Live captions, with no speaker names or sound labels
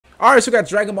All right, so we got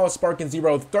Dragon Ball Sparking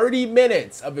Zero, 30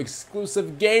 minutes of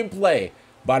exclusive gameplay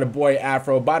by the boy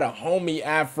Afro, by the homie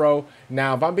Afro.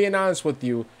 Now, if I'm being honest with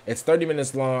you, it's 30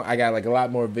 minutes long. I got like a lot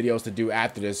more videos to do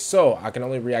after this, so I can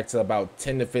only react to about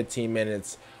 10 to 15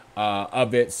 minutes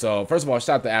of it. So first of all,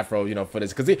 shout out to Afro, you know, for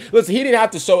this, because listen, he didn't have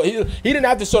to show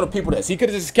the people this. He could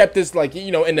have just kept this, like,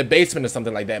 you know, in the basement or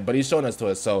something like that, but he's showing us to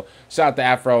us. So shout out to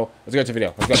Afro. Let's go to the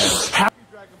video. Let's go.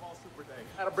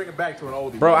 To bring it back to an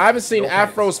oldie. Bro, I haven't seen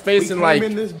Afro's face in like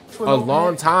a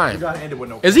long time.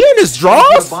 No is he in his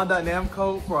drawers? Bandai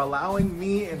Namco for allowing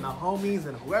me and the homies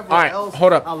and whoever else.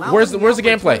 Hold up. Where's the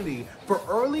gameplay? For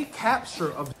early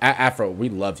capture of Afro, we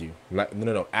love you.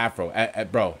 No, Afro,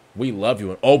 bro, we love you.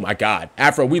 And oh my God,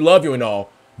 Afro, we love you and all,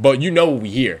 but you know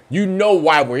we here. You know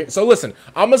why we're here. So listen,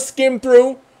 I'm gonna skim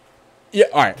through. Yeah,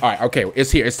 all right, okay,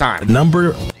 it's here. It's time.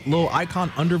 Number little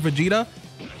icon under Vegeta.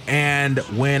 And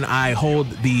when I hold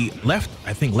the left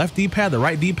D-pad, the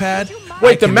right D-pad.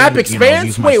 Wait, the map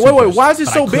expands? Wait, why is it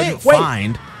so big? Wait.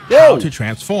 Find how to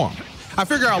transform. I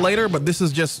figure out later, but this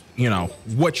is just, you know,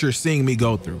 what you're seeing me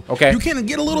go through. Okay. You can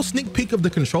get a little sneak peek of the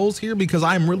controls here because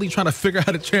I'm really trying to figure out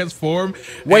how to transform.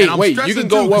 Wait, you can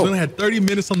go. I only had 30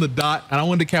 minutes on the dot, and I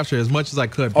wanted to capture as much as I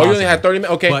could. Oh, you only had 30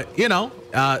 minutes? Okay. But, you know,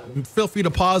 feel free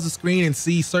to pause the screen and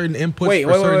see certain inputs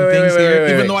for certain things here.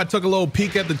 Even though I took a little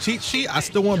peek at the cheat sheet, I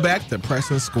still went back to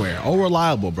pressing square. Oh,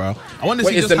 reliable, bro. I wanted to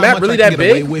see just how much I can get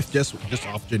away with just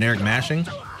off generic mashing.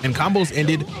 And combos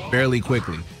ended fairly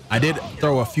quickly. I did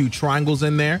throw a few triangles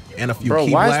in there and a few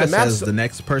key blasts as the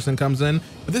next person comes in,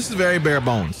 but this is very bare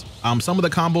bones. Some of the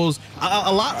combos,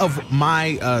 a lot of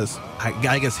my,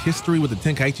 I guess, history with the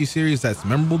Tenkaichi series that's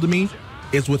memorable to me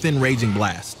is within Raging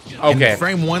Blast. Okay. And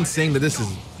frame one saying that this is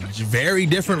very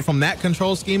different from that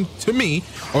control scheme to me,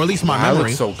 or at least my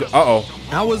memory. So good. Uh-oh.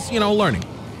 I was, you know, learning.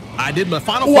 I did the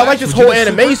final. Oh, I like this whole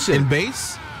animation in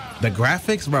base. The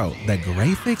graphics, bro. The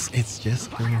graphics, it's just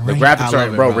great. The graphics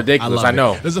are, bro, ridiculous. I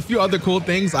know. There's a few other cool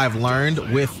things I've learned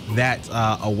with that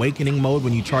awakening mode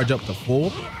when you charge up to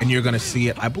full, and you're gonna see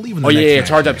it, I believe, in the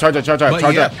next match.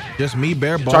 Charge up. Just me,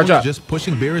 bare bones, just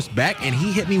pushing Beerus back, and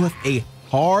he hit me with a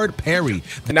hard parry.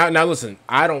 Now listen.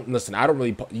 I don't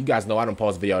really. You guys know I don't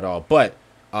pause the video at all, but.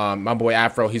 My boy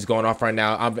Afro, he's going off right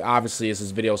now. Obviously, it's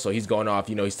his video, so he's going off.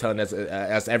 You know, he's telling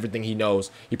us everything he knows.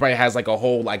 He probably has like a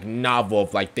whole like novel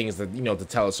of like things that, you know, to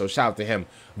tell us. So shout out to him.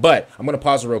 But I'm gonna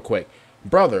pause it real quick,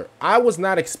 brother. I was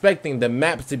not expecting the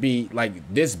map to be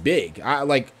like this big.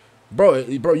 Bro,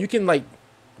 you can like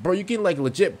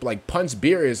legit like punch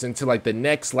Beerus into like the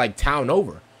next like town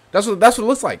over. That's what it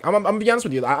looks like. I'm gonna be honest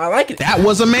with you. I like it. That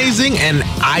was amazing, and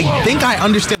I think I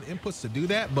understand the inputs to do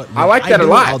that. But I like that a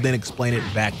lot. I'll then explain it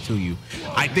back to you.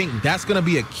 I think that's gonna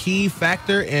be a key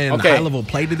factor in high level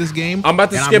play to this game. I'm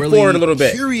about to skip forward a little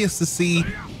bit. Curious to see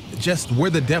just where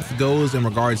the depth goes in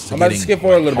regards to getting skip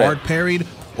forward a little hard parried.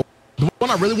 The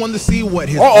one I really wanted to see what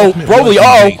his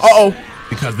Broly.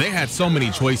 Because they had so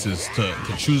many choices to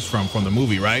choose from the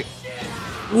movie, right?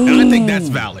 And I think that's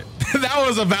valid. That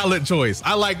was a valid choice.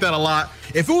 I like that a lot.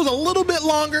 If it was a little bit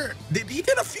longer, he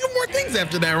did a few more things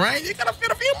after that, right? You gotta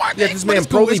fit a few more things. Yeah, this man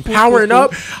Broly powering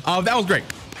up. That was great.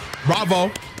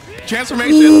 Bravo.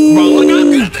 Transformation. Bro, look how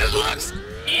good this looks.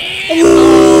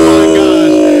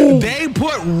 Oh my gosh. They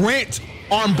put rent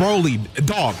on Broly,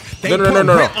 dog. No.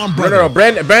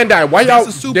 Bandai, why y'all?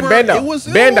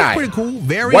 Bandai. Pretty cool.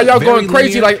 Why y'all going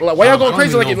crazy? Like why y'all going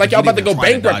crazy? Like y'all about to go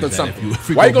bankrupt or something?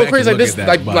 Why you going crazy like this?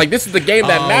 Like this is the game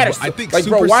that matters. I think like,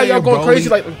 bro, why y'all going crazy?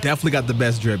 Like definitely got the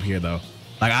best drip here though.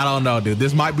 Like I don't know, dude.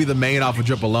 This might be the main off of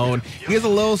drip alone. He's a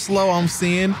little slow, I'm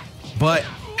seeing, but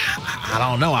I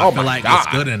don't know. I feel like it's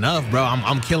good enough, bro.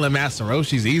 I'm killing Master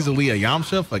Roshi's easily. A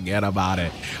Yamcha, forget about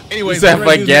it. Anyways,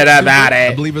 forget about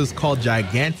it. I believe it's called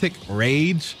Gigantic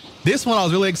Rage. This one I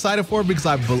was really excited for because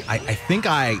I think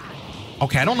I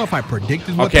don't know if I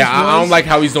predicted what this was. I don't like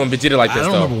how he's doing Vegeta like this, I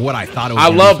don't remember what I thought it was. I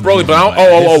love Broly, but I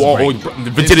don't.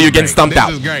 Vegeta, you're getting stumped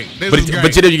out.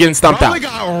 Vegeta, you're getting stumped out. Broly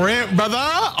got ripped, brother.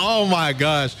 Oh my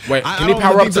gosh. Wait, can you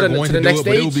power up to the next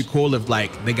stage? It would be cool if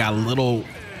like they got a little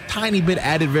tiny bit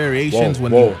added variations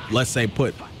when you, let's say,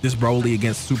 put this Broly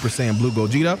against Super Saiyan Blue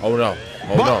Gogeta. Oh no.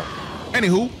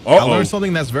 Anywho, I learned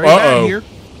something that's very bad here.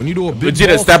 When you do a big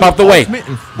Vegeta, step out the way.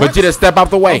 Vegeta, step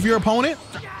out the way. Of your opponent,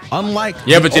 unlike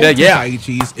Vegeta,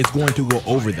 Tenkaichis, it's going to go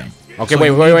over them. Okay,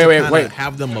 so wait.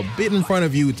 Have them a bit in front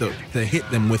of you to hit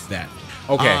them with that.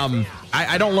 Okay.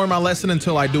 I don't learn my lesson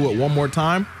until I do it one more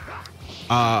time.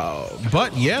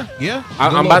 But yeah.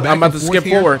 I'm about to skip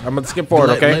forward.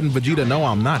 Okay. Letting Vegeta know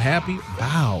I'm not happy.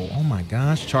 Wow. Oh my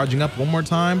gosh. Charging up one more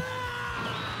time.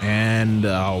 And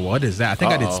what is that? I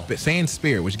think I did Saiyan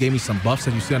Spirit, which gave me some buffs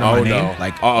that you see under my name.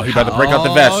 Like, he about to break out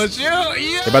the vest. Yeah,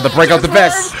 he about to break out the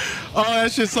vest. Oh,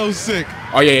 that shit's so sick.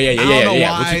 Oh yeah.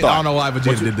 I don't know why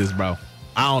Vegeta did this, bro.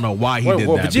 I don't know why he did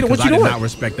that. Vegeta, because I did not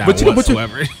respect that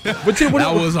whatsoever.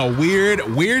 That was a weird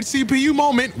CPU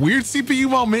moment. Weird CPU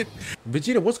moment.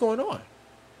 Vegeta, what's going on?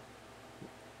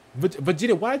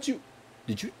 Vegeta, why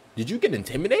did you get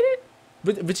intimidated?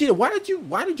 Vegeta,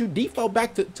 why did you default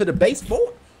back to the base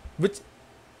form?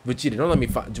 Vegeta, don't let me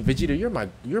fight. Vegeta,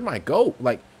 you're my GOAT.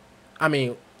 Like, I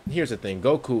mean, here's the thing.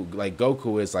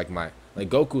 Goku is like my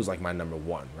Goku's like my number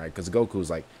one, right? Because Goku's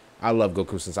like, I love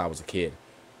Goku since I was a kid.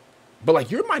 But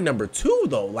like, you're my number two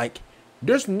though. Like,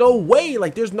 there's no way.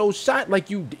 Like, there's no shot. Like,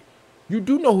 you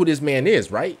do know who this man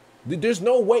is, right? There's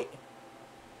no way.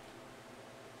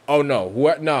 Oh no,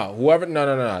 whoever,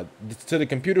 no. To the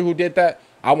computer who did that,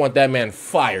 I want that man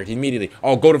fired immediately.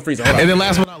 Oh, Golden Frieza. And then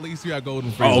last but not least, you got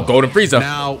Golden Frieza. Oh, Golden Frieza.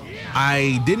 Now,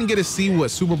 I didn't get to see what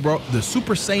the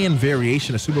Super Saiyan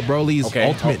variation of Super Broly's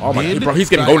ultimate did. Bro, he's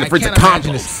getting Golden Frieza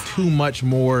combos. It's too much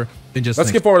more than just. Let's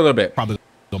skip forward a little bit. Probably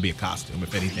gonna be a costume,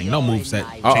 if anything. No moveset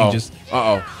changes.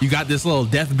 You got this little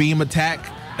death beam attack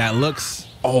that looks.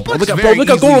 Oh, bro, look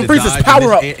at Golden Frieza's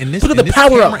power up. Look at the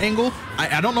power up. Angle.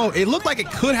 I don't know. It looked like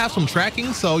it could have some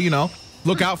tracking, so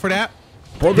look out for that.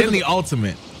 Bro, then the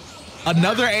ultimate,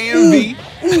 another AMV,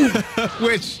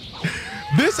 which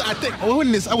this I think I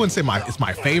wouldn't say it's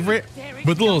my favorite,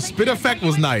 but the little spit effect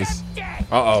was nice.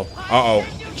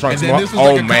 Trunks, and then this was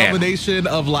like a combination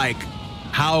of like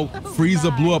how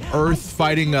Frieza blew up Earth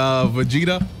fighting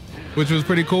Vegeta, which was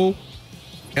pretty cool.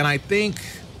 And I think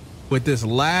with this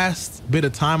last bit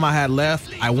of time I had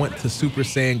left, I went to Super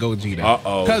Saiyan Gogeta.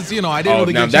 Because I didn't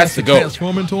really get a chance to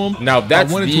transform into him. Now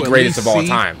that's the greatest of all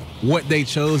time. What they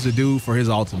chose to do for his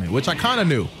ultimate, which I kind of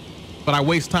knew, but I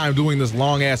waste time doing this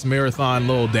long ass marathon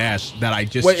little dash that I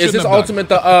just. Wait, is this ultimate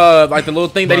the like the little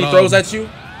thing that he throws at you?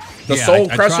 The Soul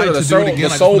Crusher, or the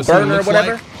Soul Burner, or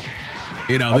whatever.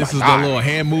 This is the little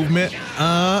hand movement.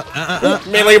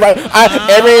 Melee rock.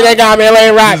 Everything got melee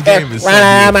rock.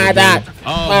 Oh my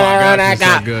god, it's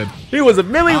so good. He was a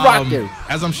melee rocker.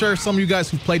 As I'm sure some of you guys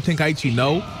who played Tenkaichi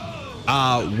know,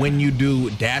 when you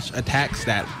do dash attacks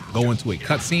that go into a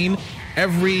cutscene,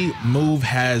 every move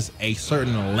has a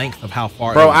certain length of how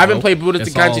far. Bro, I haven't played Buddha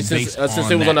Tenkaichi since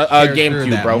it was on a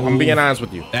GameCube, bro. I'm being honest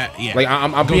with you. Like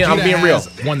I'm being real.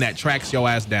 One that tracks your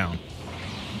ass down.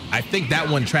 I think that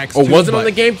one tracks. Oh, was it on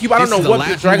the GameCube? I don't know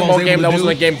what Dragon Ball game that was on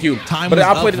the GameCube. But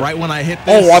I played it right when I hit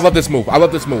this. Oh, I love this move. I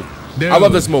love this move.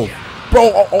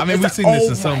 Bro, I mean, we've seen this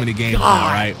in so many games now,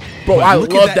 right? Bro, I love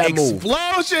that move.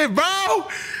 Explosion, bro!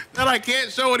 That I can't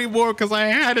show anymore because I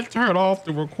had to turn off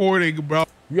the recording, bro.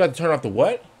 You had to turn off the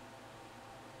what?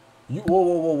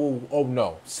 Whoa. Oh,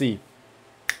 no. See.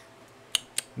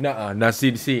 Nuh-uh.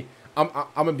 See. I'm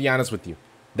going to be honest with you.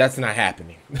 That's not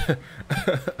happening.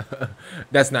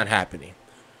 That's not happening.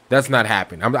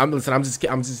 I'm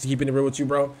just keeping it real with you,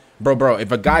 bro. Bro,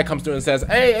 if a guy comes through and says,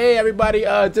 hey, everybody,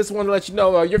 just want to let you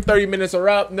know your 30 minutes are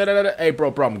up. Hey,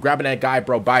 bro, I'm grabbing that guy,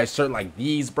 bro, buy a shirt like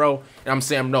these, bro. And I'm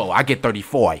saying, no, I get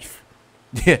 35.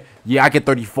 Yeah, I get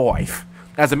 35.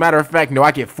 As a matter of fact, no,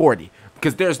 I get 40.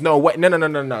 Because there's no way.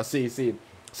 No.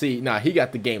 See, nah, he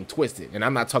got the game twisted, and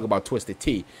I'm not talking about Twisted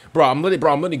T, bro. I'm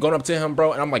literally going up to him,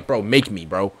 bro, and I'm like, bro, make me,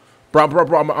 bro. I'm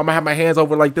gonna have my hands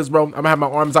over like this, bro. I'm gonna have my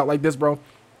arms out like this, bro.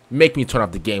 Make me turn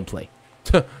off the gameplay.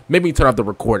 Make me turn off the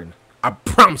recording. I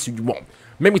promise you won't.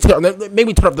 Make me turn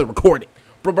off the recording,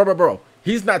 bro.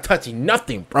 He's not touching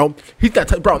nothing, bro. He's not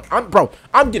touching, bro.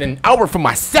 I'm getting an hour for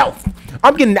myself.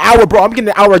 I'm getting an hour, bro. I'm getting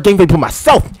an hour of gameplay for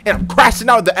myself, and I'm crashing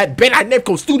out at Bandai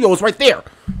Namco Studios right there.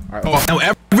 All right. Now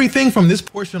everything from this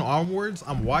portion onwards,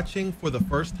 I'm watching for the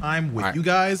first time with you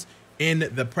guys in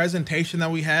the presentation that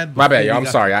we had. My bad, yo. I'm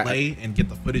sorry. Play and get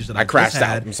the footage that I crashed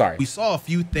out. I'm sorry. We saw a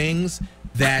few things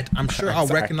that I'm sure I'll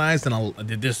recognize, and I'll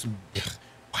did this.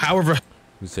 However,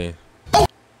 let's see.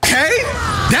 Okay,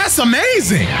 that's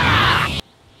amazing.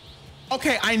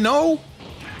 Okay, I know.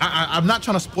 I'm not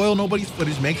trying to spoil nobody's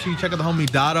footage. Make sure you check out the homie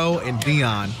Dado and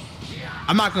Dion.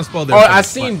 I'm not gonna spoil their footage, I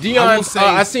seen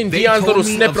Dion's little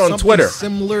snippet on Twitter.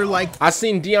 Similar, like I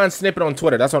seen Dion's snippet on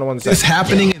Twitter. That's what I want to say. It's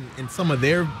happening in some of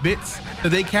their bits that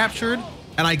they captured,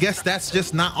 and I guess that's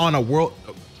just not on a world.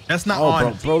 That's not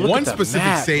on one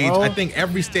specific stage. Bro. I think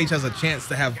every stage has a chance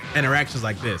to have interactions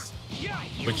like this.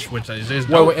 Which is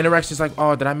wait, interactions like,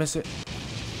 oh, did I miss it?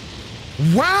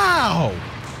 Wow.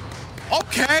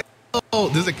 Okay. Oh,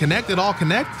 does it connect? It all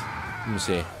connect? Let me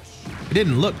see. It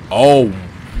didn't look. Oh.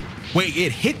 Wait,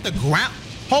 it hit the ground.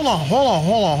 Hold on.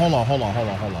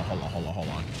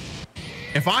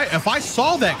 If I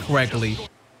saw that correctly,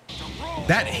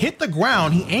 that hit the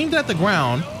ground. He aimed at the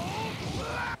ground.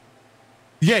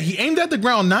 Yeah, he aimed at the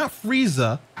ground, not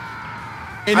Frieza.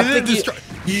 And I think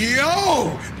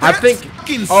yo, I think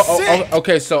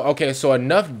okay, so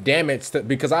enough damage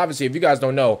because obviously if you guys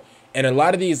don't know, and a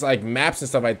lot of these like maps and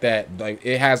stuff like that, like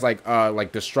it has like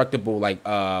destructible like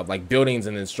buildings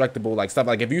and indestructible like stuff.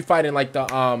 Like if you fight in like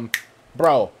the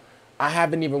bro, I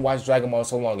haven't even watched Dragon Ball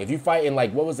so long. If you fight in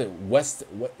like what was it, West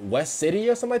City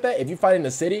or something like that, if you fight in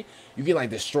the city, you can like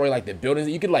destroy like the buildings.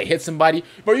 You can like hit somebody,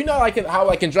 but you know like how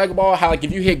like in Dragon Ball, how like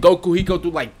if you hit Goku, he go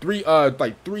through like three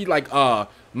like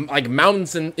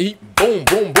mountains and he boom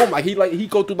boom boom like he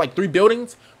go through like 3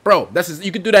 buildings, bro. That's just,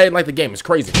 you can do that in like the game. It's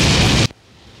crazy.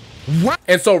 What?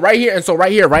 And so right here,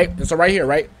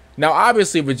 now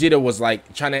obviously Vegeta was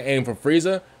like trying to aim for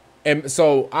Frieza, and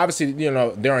so obviously you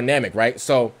know they're on Namek, right?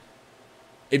 So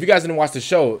if you guys didn't watch the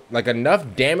show, like enough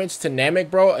damage to Namek,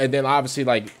 bro, and then obviously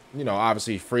like you know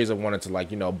obviously Frieza wanted to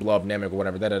like you know blow up Namek or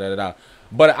whatever,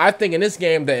 But I think in this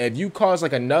game that if you cause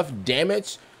like enough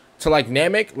damage to like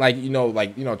Namek, like you know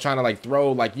trying to like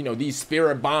throw like you know these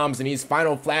spirit bombs and these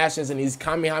final flashes and these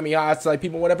kamehamehas to like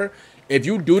people, whatever. If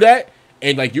you do that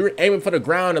and like you're aiming for the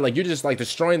ground and like you're just like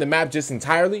destroying the map just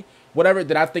entirely, whatever,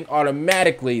 then I think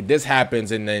automatically this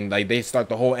happens and then like they start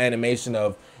the whole animation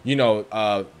of you know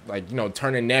like you know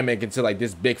turning Namek into like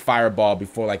this big fireball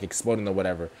before like exploding or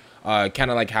whatever. Kind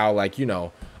of like how like you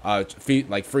know like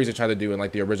Frieza tried to do in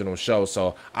like the original show.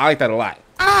 So I like that a lot.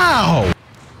 Ow.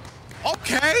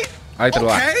 Okay. I like that a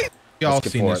lot. Y'all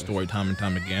seen this story time and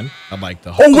time again. I like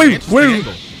the whole wait. Bro,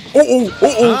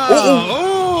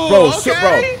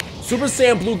 okay. Super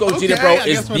Saiyan Blue Gogeta, bro,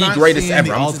 is the greatest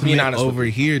ever. I'm just being honest over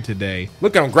here today.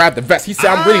 Look at him grab the vest. He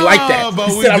said, "I'm really like that."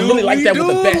 He said, "I really like that with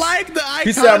the vest."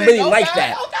 He said, "I really like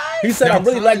that." He said, "I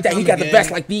really like that." He got the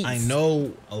vest like these. I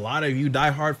know a lot of you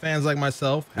diehard fans like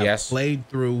myself have played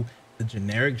through the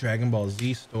generic Dragon Ball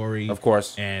Z story, of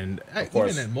course, and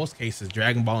even in most cases,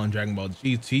 Dragon Ball and Dragon Ball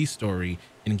GT story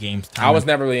in games. I was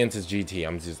never really into GT.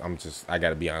 I'm just. I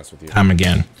gotta be honest with you. Time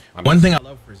again. One thing I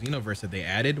love for Xenoverse that they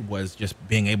added was just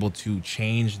being able to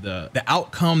change the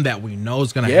outcome that we know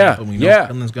is gonna happen. We know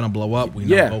Krillin's gonna blow up. We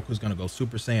know Goku's gonna go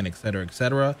Super Saiyan, etc.,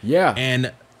 etc. Yeah.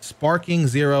 And Sparking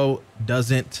Zero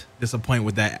doesn't disappoint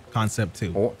with that concept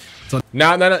too. So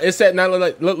now it said now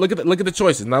look at the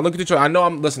choices. Now look at the choice. I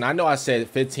know I said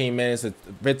 15 minutes to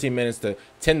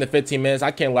 10 to 15 minutes. I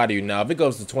can't lie to you now. If it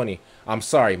goes to 20, I'm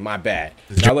sorry, my bad.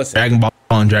 Now listen. Dragon Ball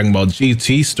and Dragon Ball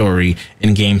GT story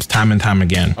in games time and time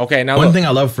again. Okay, now one thing I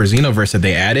love for Xenoverse that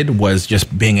they added was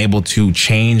just being able to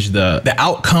change the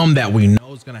outcome that we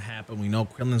know is gonna happen. We know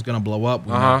Krillin's gonna blow up.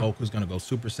 We know Goku's gonna go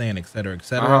Super Saiyan, etc.,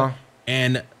 etc.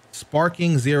 And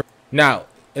Sparking Zero. Now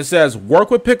it says work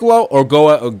with Piccolo or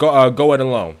go it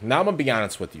alone. Now I'm gonna be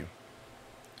honest with you.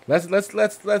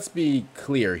 Let's be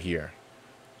clear here.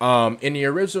 In the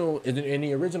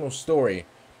original story,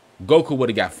 Goku would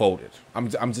have got folded. I'm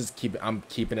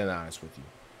keeping it honest with you.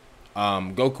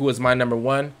 Goku is my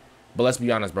 #1, but let's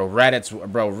be honest, bro.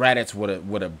 Raditz would have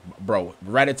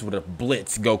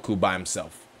blitzed Goku by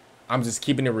himself. I'm just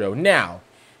keeping it real. Now,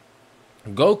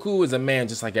 Goku is a man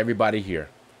just like everybody here.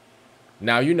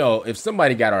 Now, you know, if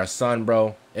somebody got our son,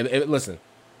 bro, listen,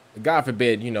 God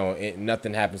forbid, you know,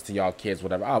 nothing happens to y'all kids,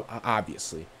 whatever,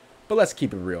 obviously. But let's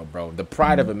keep it real, bro. The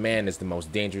pride of a man is the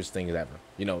most dangerous thing ever,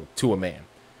 you know, to a man.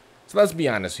 So let's be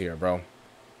honest here, bro.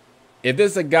 If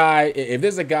there's a guy,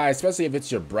 especially if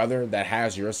it's your brother that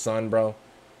has your son, bro,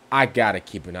 I gotta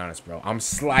keep it honest, bro. I'm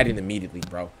sliding immediately,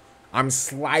 bro. If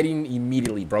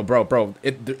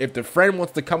the friend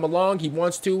wants to come along, he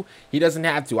wants to. He doesn't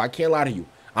have to. I can't lie to you.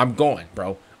 I'm going,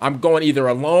 bro. I'm going either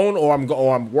alone or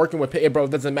I'm working with Pay, bro.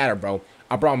 It doesn't matter, bro.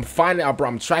 I'm finding out, bro.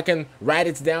 I'm tracking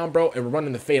Raditz down, bro, and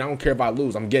running the fade. I don't care if I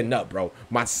lose. I'm getting up, bro.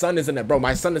 My son is in it, bro.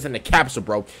 My son is in the capsule,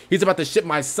 bro. He's about to ship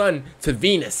my son to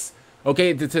Venus,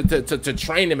 okay, to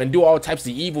train him and do all types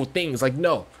of evil things. Like,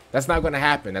 no, that's not going to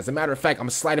happen. As a matter of fact, I'm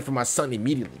sliding for my son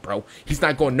immediately, bro. He's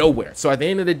not going nowhere. So at the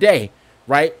end of the day,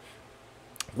 right,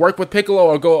 work with Piccolo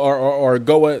or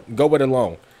go it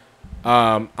alone.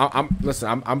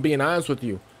 I'm being honest with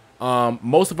you.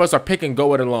 Most of us are picking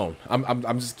go it alone.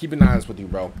 I'm just keeping honest with you,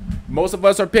 bro. Most of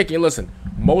us are picking, listen,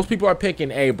 most people are picking,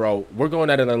 hey, bro, we're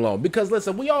going at it alone. Because,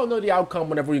 listen, we all know the outcome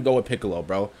whenever we go with Piccolo,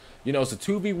 bro. You know, it's a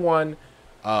 2v1.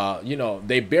 You know,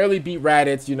 they barely beat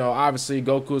Raditz. You know, obviously,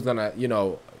 Goku's gonna, you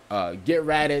know, get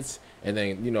Raditz. And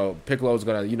then, you know, Piccolo's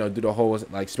gonna, you know, do the whole,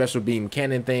 like, special beam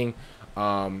cannon thing.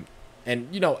 And,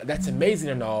 you know, that's amazing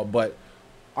and all. But,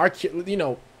 you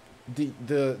know,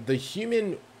 the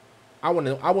human... I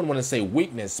wouldn't want to say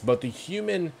weakness, but the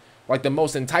human, like the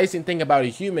most enticing thing about a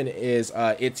human is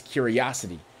its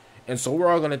curiosity. And so we're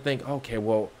all going to think, okay,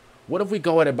 well, what if we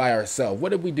go at it by ourselves?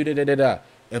 What if we do da-da-da-da?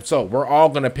 If so, we're all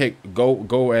going to pick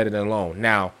go at it alone.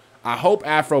 Now, I hope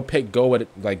Afro picked go at it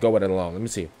alone. Let me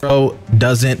see. Afro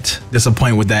doesn't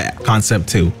disappoint with that concept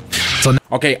too. So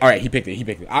okay, all right, he picked it.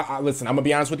 Listen, I'm gonna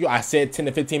be honest with you. I said 10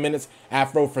 to 15 minutes.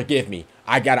 Afro, forgive me.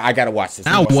 I gotta watch this.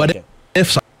 Now, what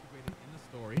if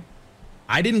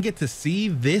I didn't get to see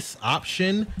this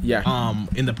option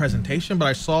in the presentation, but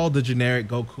I saw the generic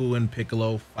Goku and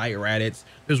Piccolo fight Raditz.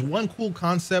 There's one cool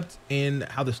concept in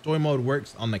how the story mode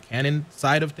works on the canon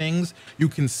side of things. You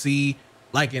can see,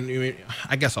 like,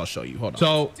 I guess I'll show you. Hold on.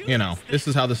 So, you know, this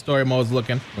is how the story mode's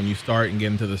looking when you start and get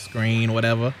into the screen,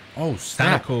 whatever. Oh,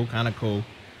 snap. Kind of cool.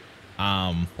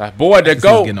 Boy, the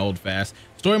go getting old fast.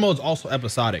 Story mode's also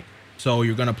episodic. So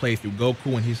you're gonna play through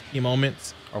Goku and his key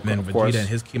moments, and then Vegeta and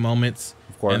his key moments,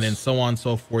 and then so on and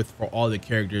so forth for all the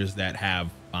characters that have,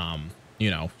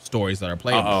 you know, stories that are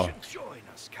playable.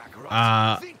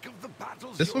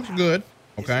 This looks good.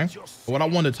 Okay. But what I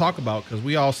wanted to talk about, because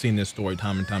we all seen this story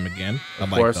time and time again,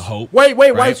 of like the hope. Wait.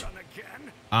 Right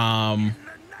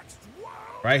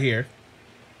here.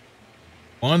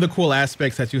 One of the cool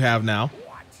aspects that you have now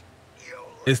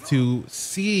is to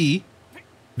see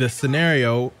the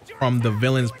scenario from the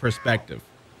villain's perspective.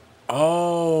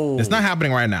 Oh. It's not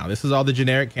happening right now. This is all the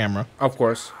generic camera. Of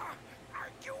course.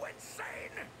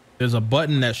 There's a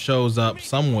button that shows up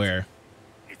somewhere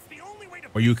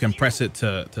where you can press it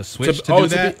to switch to do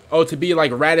that. To be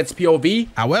like Raditz POV?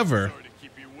 However,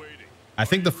 I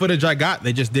think the footage I got,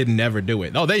 they just didn't ever do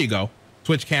it. Oh, there you go.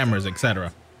 Switch cameras,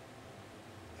 etc.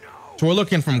 So we're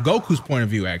looking from Goku's point of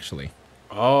view, actually.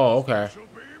 Oh, okay.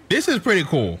 This is pretty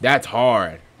cool. That's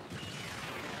hard.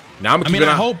 Now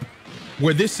I hope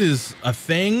where this is a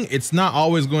thing, it's not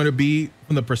always going to be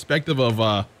from the perspective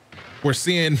of we're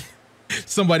seeing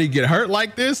somebody get hurt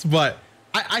like this, but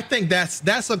I think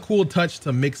that's a cool touch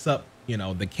to mix up, you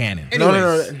know, the canon.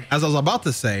 Anyways, no. As I was about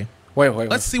to say, wait.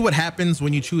 Let's see what happens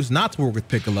when you choose not to work with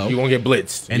Piccolo. You're gonna get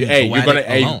blitzed.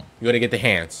 You're gonna get the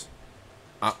hands.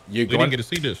 You didn't get to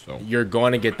see this, though. You're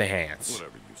going to get the hands.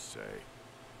 Whatever you say.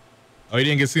 Oh, you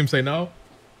didn't get to see him say no?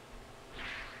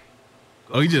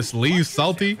 Oh, he just leaves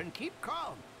salty. Keep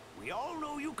calm. We all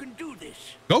know you can do this.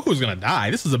 Goku's gonna die.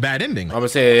 This is a bad ending. I'm gonna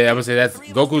say that's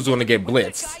Goku's gonna get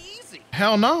blitzed.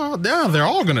 Hell no, they're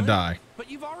all gonna die. But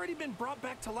you've already been brought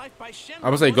back to life by Shenron. I'm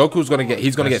gonna say Goku's gonna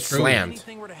get slammed. If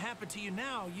anything were to happen to you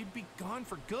now, you'd be gone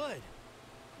for good.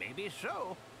 Maybe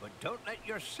so, but don't let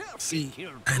yourself see. get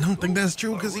killed. I don't think that's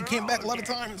true because he came back a lot of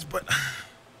times. But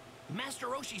Master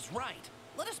Roshi's right.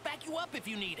 Let us back you up if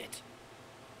you need it.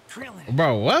 Krillin.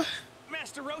 Bro, what?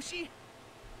 Master Roshi,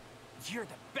 you're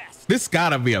the best. This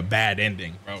gotta be a bad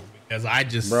ending, bro. Because I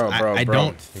just, I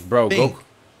don't think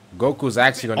Goku's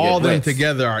actually gonna all get them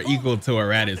together are equal to what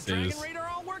Raditz is.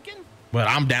 But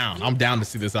I'm down. I'm down to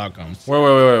see this outcome.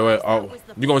 Wait. Oh,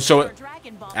 you gonna show it,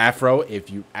 Afro?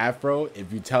 If you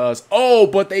tell us, oh,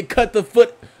 but they cut the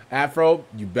foot, Afro,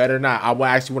 you better not.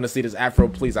 I actually want to see this, Afro.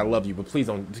 Please, I love you, but please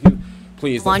don't.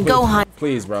 Please,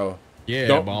 please, bro. Yeah,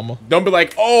 don't be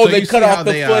like, oh, so they cut off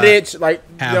the footage. Like,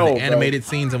 have no, the animated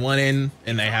scenes in one end,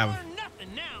 and they have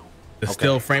the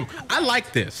still frame. I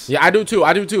like this. Yeah, I do too.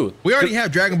 We already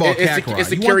have Dragon Ball Kakarot. It's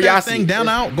the curiosity. Want that thing down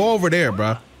out? Go over there,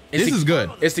 bro. This is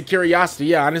good. It's the curiosity.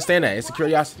 Yeah, I understand that. It's the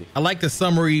curiosity. I like the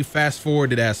summary fast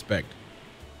forwarded aspect.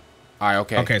 All right,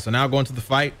 okay. Okay, so now going to the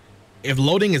fight. If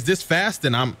loading is this fast,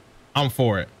 then I'm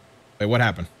for it. Wait, what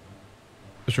happened?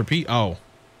 Just repeat. Oh.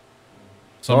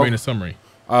 Summary to summary.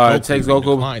 It takes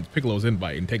Goku. Declines Piccolo's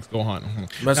invite and takes Gohan.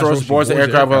 Master Roshi boards the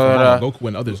aircraft. Goku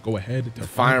and others go ahead to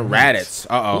find Raditz.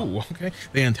 Okay.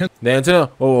 They intend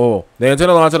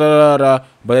launch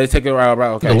but they take it right.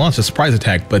 Okay. They launch a surprise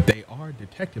attack, but they are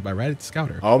detected by Raditz's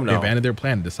scouter. Oh no. They abandoned their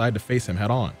plan and decide to face him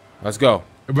head on. Let's go.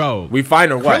 Bro. We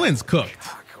find her. Krillin's cooked.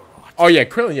 Oh yeah,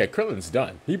 Krillin. Yeah, Krillin's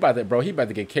done. He about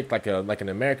to get kicked like an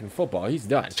American football. He's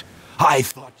done. I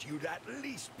thought you'd at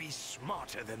least be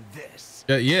smarter than this.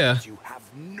 Yeah. You have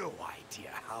no idea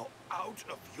how out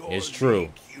of your It's true.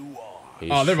 league you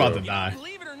are. Oh, they're about to die.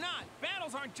 Believe it or not,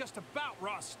 battles aren't just about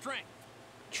raw strength.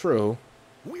 True.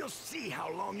 We'll see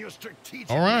how long your strategic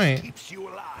keeps you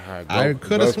alive. I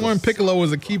could have sworn Piccolo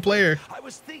was a key player. I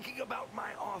was thinking about my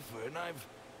offer, and I've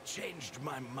changed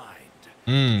my mind.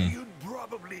 You'd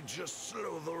probably just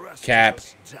slow the rest Cap. of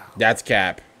us down. That's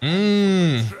Cap.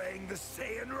 Betraying the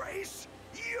Saiyan race,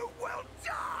 you will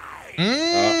die.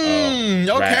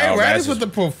 Okay, Raditz with the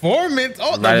performance.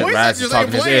 Oh, the voice actors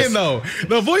ain't playing though.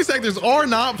 The voice actors are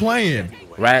not playing.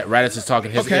 Raditz is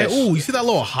talking his Okay. Ooh, you see that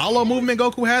little hollow movement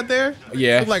Goku had there?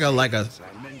 Yeah. Like a.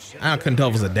 I couldn't tell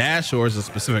if it was a dash or it's a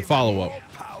specific follow up.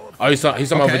 Oh, he's talking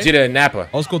about Vegeta and Nappa.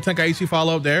 Old school Tenkaichi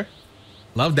follow up there.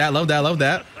 Love that, love that, love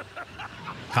that.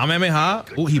 Kamehameha.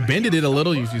 Oh, he bended it a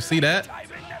little. You see that?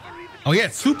 Oh, he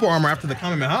had super armor after the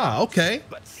Kamehameha. Okay.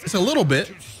 It's a little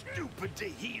bit.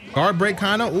 Guard break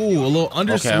kind of. Ooh, a little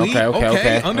under sweep.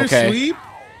 Okay. Under sweep.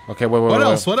 Okay, wait. What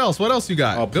else? What else? What else you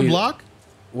got? Oh, good block.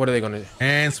 What are they going to do?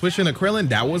 And switching to Krillin.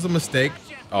 That was a mistake.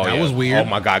 Oh, that was weird. Oh,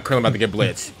 my God. Krillin about to get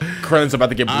blitzed. Krillin's about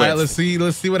to get blitzed. All right, let's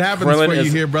see what happens for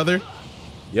you here, brother.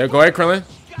 Yeah, go ahead, Krillin.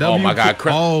 Oh, my God.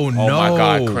 Krillin. Oh, no. Oh, my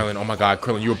God, Krillin. Oh, my God,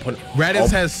 Krillin. You were putting...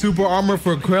 Raditz has super armor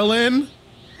for Krillin.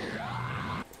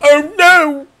 Oh,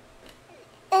 no.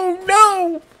 Oh,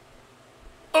 no.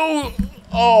 Oh,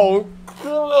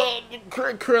 Krillin.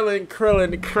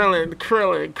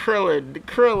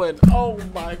 Oh,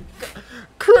 my God.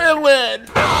 Krillin!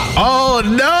 Oh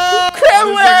no!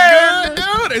 Krillin!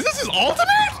 Dude, is this his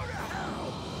ultimate?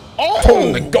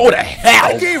 Oh, go to hell!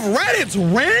 I gave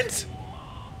Raditz rent.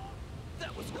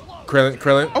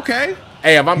 Krillin. Okay.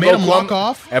 Hey, if I'm made him lock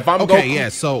off. If I'm okay, Goku, yeah.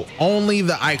 So only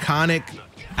the iconic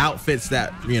outfits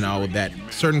that that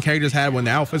certain characters had when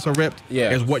the outfits are ripped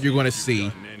is what you're going to see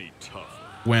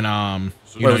when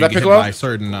you get hit by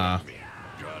certain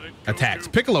attacks.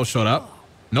 Piccolo showed up.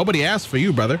 Nobody asked for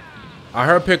you, brother. I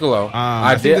heard Piccolo.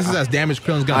 I think this is as damage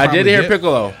Krillin's gonna. I did hear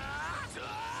Piccolo.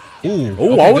 Ooh,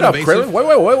 hold up, Krillin.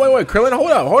 Wait. Krillin,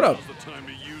 hold up.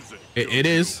 It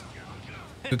is.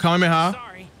 The Kamehameha.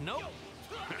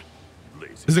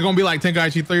 Is it gonna be like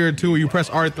Tenkaichi 3 or 2 where you press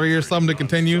R3 or something to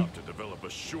continue?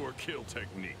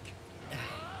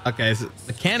 Okay, is it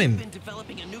the cannon?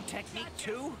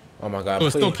 Oh my God. So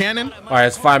it's still canon? All right,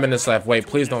 it's 5 minutes left. Wait,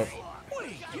 please don't.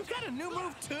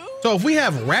 So if we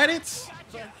have Raditz.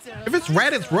 If it's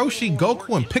Raditz, Roshi,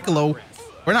 Goku, and Piccolo,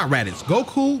 or not Raditz,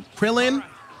 Goku, Krillin,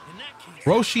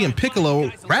 Roshi, and Piccolo,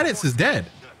 Raditz is dead.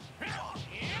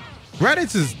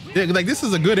 Raditz is like, this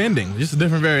is a good ending, just a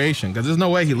different variation, because there's no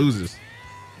way he loses.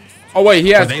 Oh wait,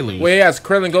 he has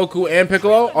Krillin, Goku, and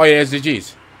Piccolo. Oh yeah, it's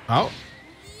GG's. Oh.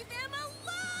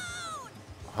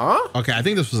 Huh? Okay, I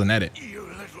think this was an edit.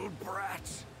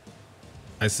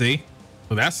 I see.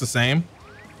 So that's the same.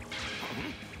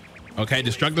 Okay,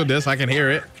 destructive disc, I can hear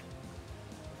it.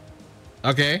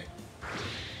 Okay.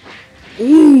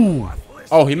 Ooh.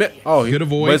 Oh, he lit. Oh, he could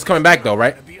avoid. But it's coming back though,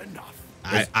 right?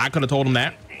 I could have told him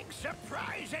that.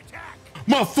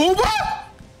 Mafuba?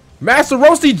 Master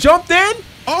Roshi jumped in.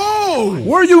 Oh,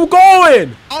 where are you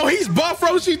going? Oh, he's buff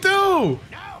Roshi too.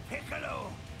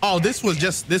 Oh, this was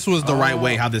the right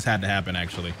way how this had to happen.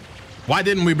 Actually, why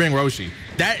didn't we bring Roshi?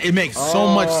 It makes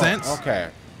so much sense. Okay.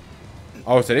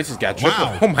 Oh, so this just got triple.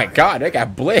 Wow. Oh my God, that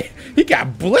got blitzed. He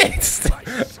got blitzed.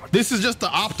 This is just the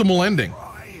optimal ending.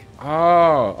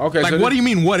 Oh, okay. Like, so what do you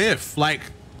mean, what if? Like,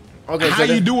 okay, how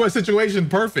you do a situation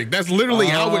perfect? That's literally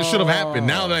how it should have happened.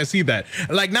 Now that I see that,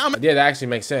 like now, yeah, that actually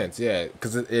makes sense. Yeah,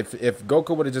 because if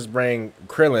Goku would have just bring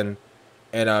Krillin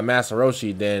and Master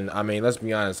Roshi, then I mean, let's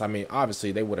be honest. I mean,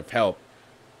 obviously they would have helped.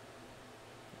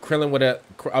 Krillin would have.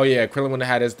 Oh yeah, Krillin would have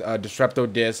had his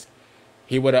Disrupto disc.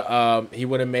 He would have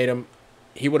made him.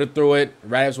 He would have threw it.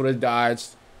 Raditz would have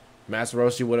dodged. Master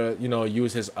Roshi would have,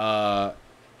 used his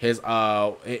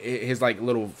like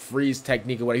little freeze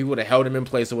technique or whatever. He would have held him in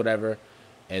place or whatever.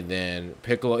 And then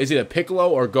Piccolo, it's either Piccolo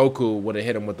or Goku would have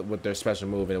hit him with their special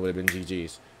move, and it would have been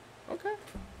GG's. Okay,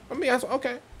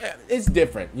 okay, it's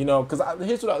different, because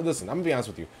here's what listen. I'm gonna be honest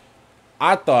with you.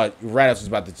 I thought Raditz was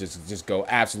about to just go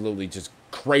absolutely just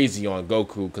crazy on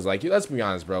Goku, because like, let's be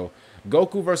honest, bro.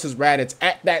 Goku versus Raditz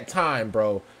at that time,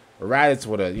 bro. Raditz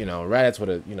would have,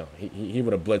 he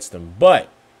would have blitzed him. But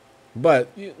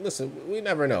listen, we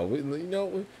never know.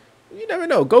 You never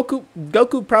know.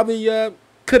 Goku probably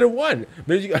could have won.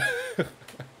 But you guys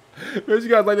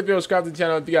like the video, subscribe to the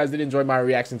channel. If you guys did enjoy my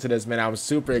reaction to this, man, I'm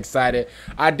super excited.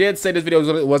 I did say this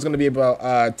video was going to be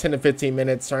about 10 to 15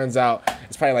 minutes. Turns out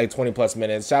it's probably like 20 plus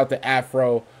minutes. Shout out to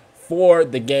Afro for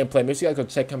the gameplay. Make sure you guys go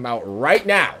check him out right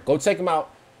now. Go check him out.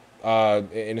 In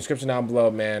the description down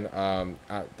below, man.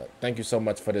 Thank you so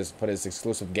much for this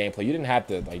exclusive gameplay. You didn't have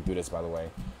to like do this, by the way,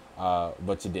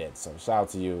 but you did. So shout out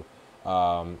to you.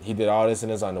 He did all this in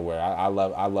his underwear. I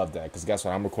love that, because guess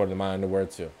what? I'm recording in my underwear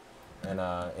too. And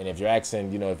if you're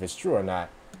asking, if it's true or not,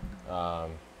 I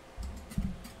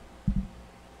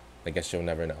guess you'll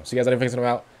never know. So you guys are fixing them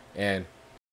out, and